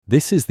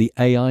This is the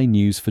AI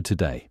news for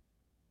today,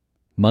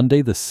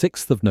 Monday the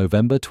 6th of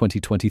November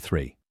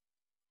 2023.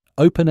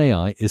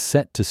 OpenAI is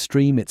set to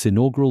stream its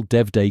inaugural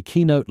DevDay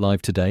keynote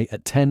live today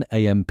at 10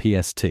 a.m.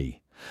 PST,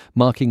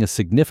 marking a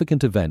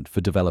significant event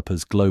for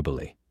developers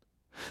globally.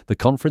 The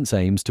conference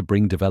aims to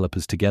bring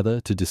developers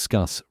together to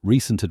discuss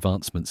recent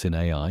advancements in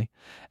AI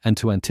and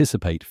to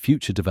anticipate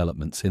future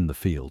developments in the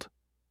field.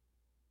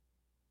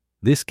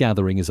 This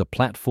gathering is a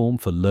platform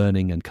for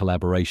learning and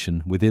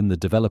collaboration within the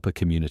developer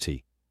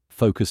community,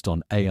 focused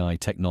on AI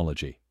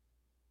technology.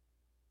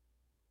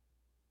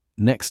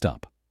 Next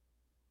up.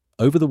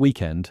 Over the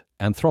weekend,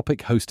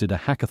 Anthropic hosted a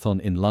hackathon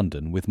in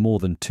London with more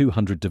than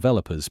 200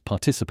 developers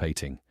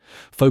participating,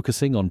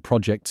 focusing on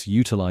projects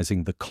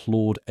utilizing the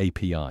Claude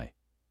API.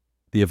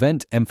 The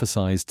event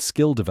emphasized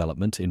skill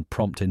development in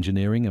prompt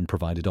engineering and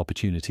provided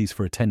opportunities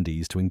for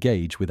attendees to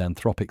engage with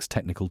Anthropic's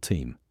technical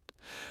team.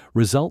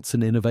 Results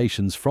and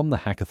innovations from the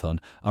hackathon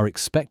are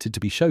expected to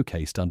be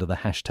showcased under the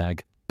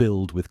hashtag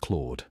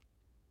 #BuildWithClaude.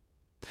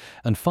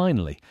 And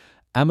finally,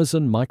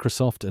 Amazon,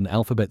 Microsoft, and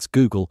Alphabet's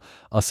Google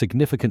are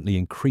significantly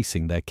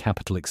increasing their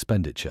capital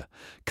expenditure,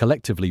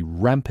 collectively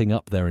ramping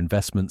up their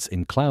investments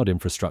in cloud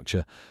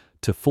infrastructure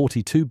to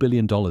 $42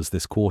 billion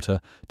this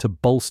quarter to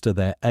bolster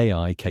their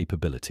AI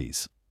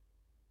capabilities.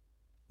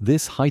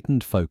 This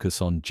heightened focus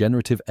on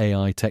generative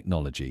AI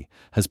technology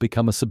has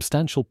become a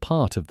substantial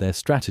part of their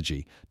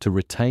strategy to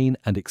retain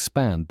and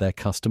expand their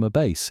customer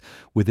base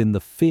within the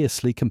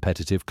fiercely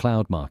competitive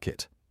cloud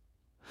market.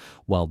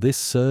 While this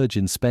surge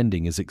in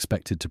spending is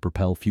expected to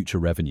propel future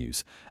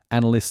revenues,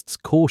 analysts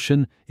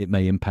caution it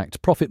may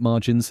impact profit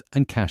margins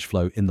and cash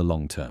flow in the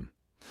long term.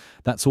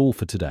 That's all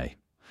for today.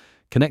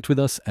 Connect with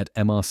us at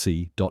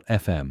mrc.fm/AI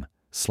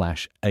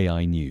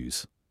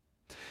news.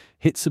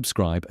 Hit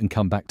subscribe and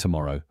come back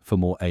tomorrow for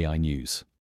more AI news.